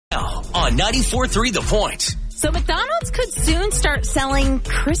on 94.3 The Point. So McDonald's could soon start selling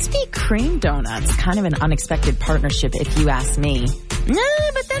Krispy Kreme donuts. Kind of an unexpected partnership, if you ask me.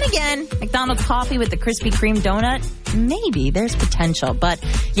 But then again, McDonald's coffee with the Krispy Kreme donut, maybe there's potential. But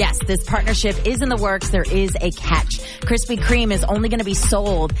yes, this partnership is in the works. There is a catch. Krispy Kreme is only going to be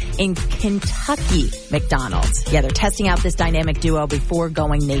sold in Kentucky McDonald's. Yeah, they're testing out this dynamic duo before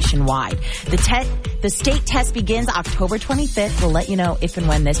going nationwide. The state test begins October 25th. We'll let you know if and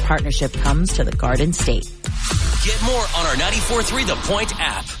when this partnership comes to the Garden State. Get more on our 94.3 The Point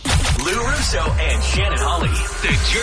app. Lou Russo and Shannon Holly.